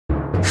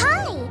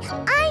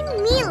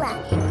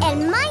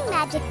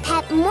magic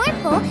pet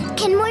Morphle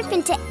can morph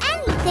into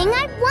anything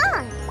I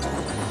want.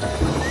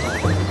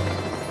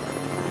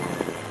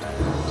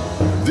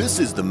 This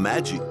is the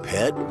magic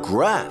pet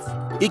Graph.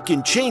 It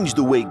can change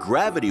the way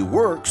gravity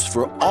works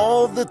for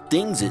all the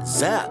things it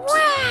zaps.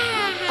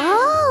 Wow!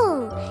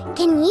 Oh,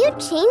 can you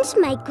change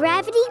my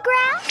gravity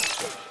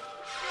graph?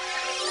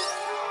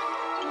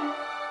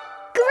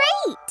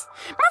 Great!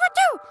 Morphle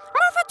 2!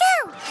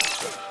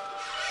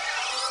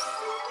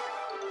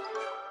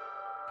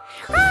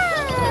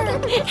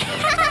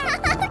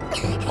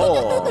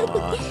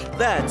 Oh,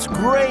 that's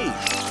great!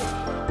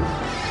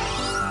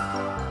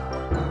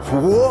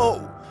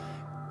 Whoa!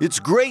 It's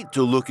great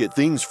to look at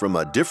things from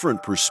a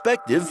different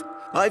perspective.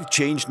 I've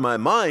changed my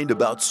mind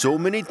about so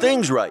many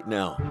things right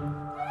now.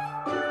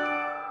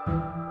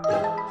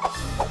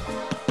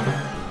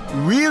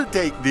 We'll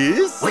take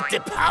this. With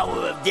the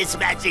power of this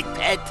magic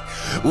pet,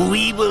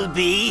 we will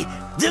be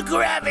the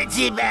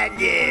Gravity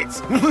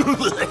Bandits! We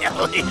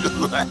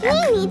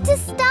need to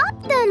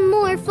stop them,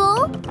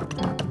 Morphle.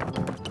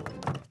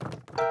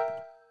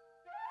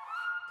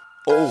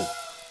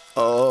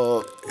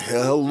 Oh,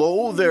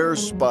 hello there,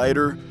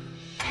 Spider.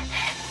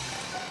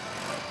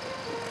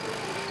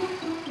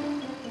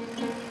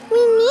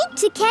 We need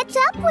to catch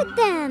up with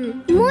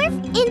them.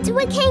 Morph into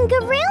a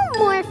kangaroo,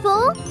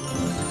 Morphle.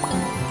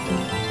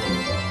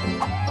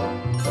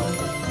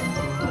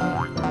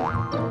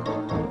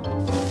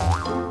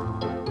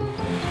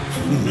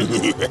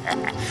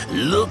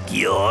 Look,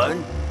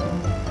 Yorn.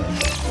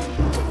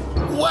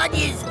 What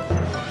is...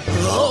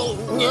 Oh,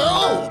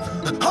 no!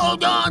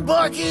 Hold on,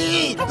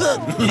 Porky!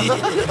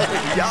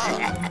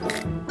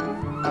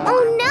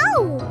 Oh, no!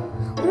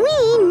 We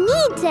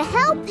need to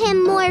help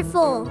him,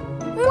 Morphle.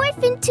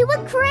 Morph into a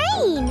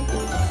crane.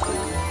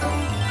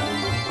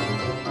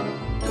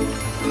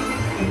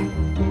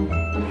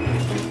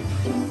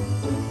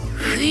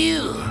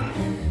 Phew.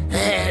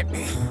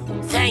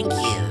 Thank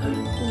you.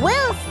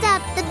 We'll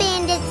stop the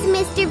bandits,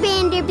 Mr.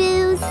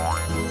 Vanderboos.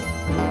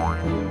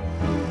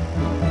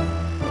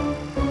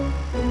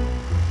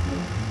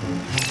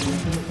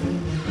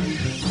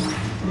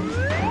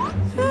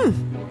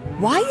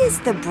 Why is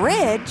the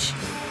bridge?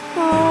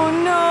 Oh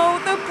no,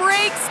 the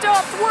brake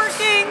stopped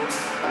working!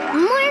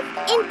 Morph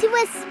into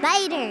a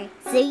spider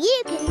so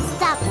you can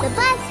stop the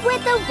bus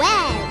with a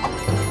web.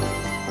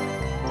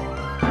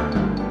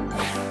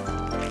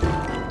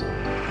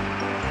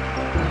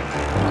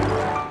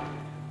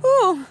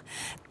 Oh,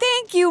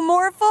 thank you,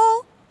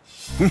 Morphle.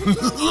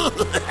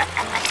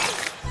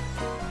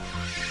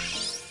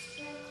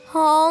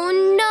 Oh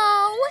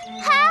no!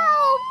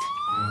 Help!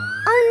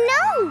 Oh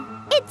no!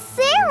 It's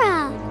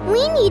Sarah!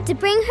 We need to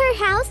bring her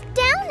house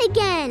down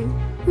again.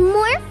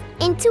 Morph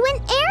into an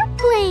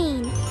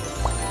airplane.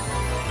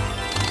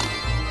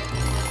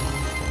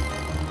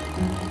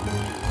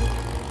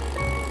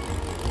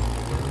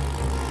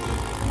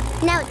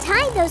 Now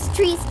tie those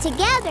trees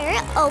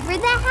together over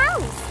the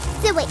house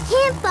so it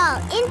can't fall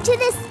into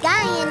the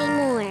sky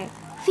anymore.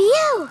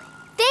 Phew!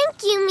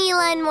 Thank you,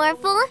 Mila and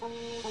Morphle.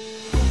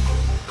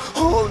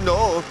 Oh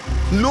no!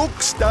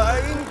 Look,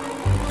 Stein!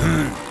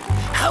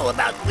 How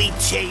about we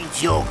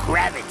change your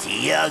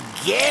gravity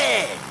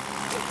again?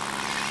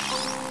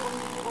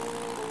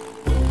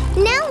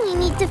 Now we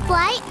need to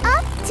fly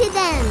up to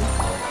them.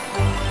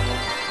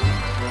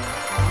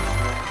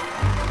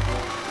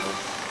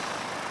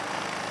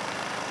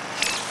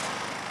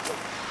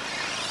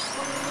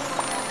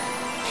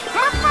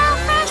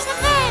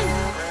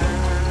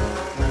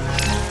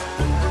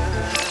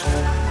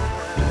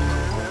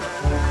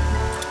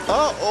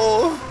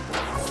 Uh-oh!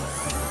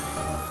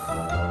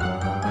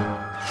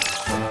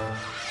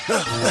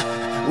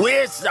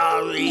 We're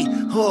sorry.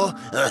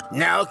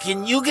 Now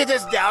can you get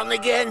us down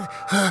again?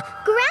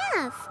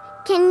 Graph,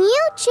 can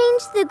you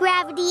change the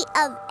gravity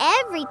of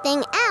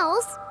everything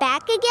else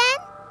back again?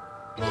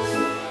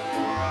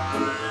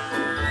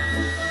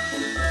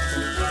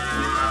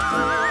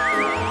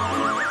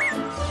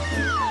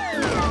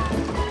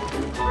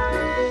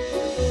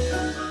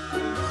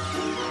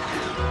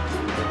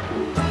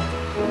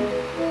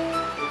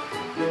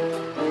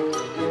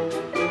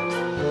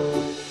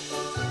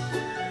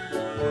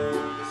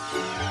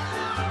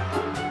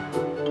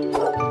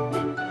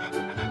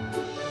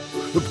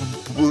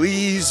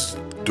 Please,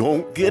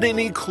 don't get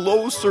any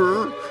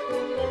closer.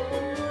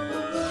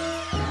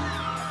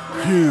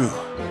 Phew.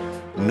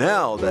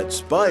 Now that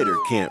spider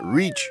can't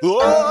reach.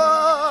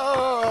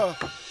 Ah!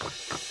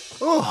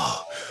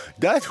 Oh,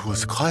 that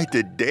was quite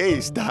a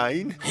day,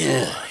 Stein.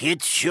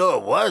 It sure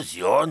was,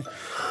 Yorn.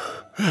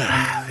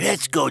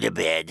 Let's go to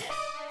bed.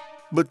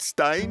 But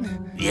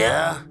Stein,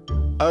 Yeah?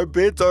 our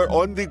beds are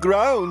on the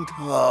ground.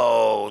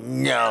 Oh,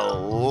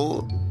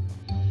 no.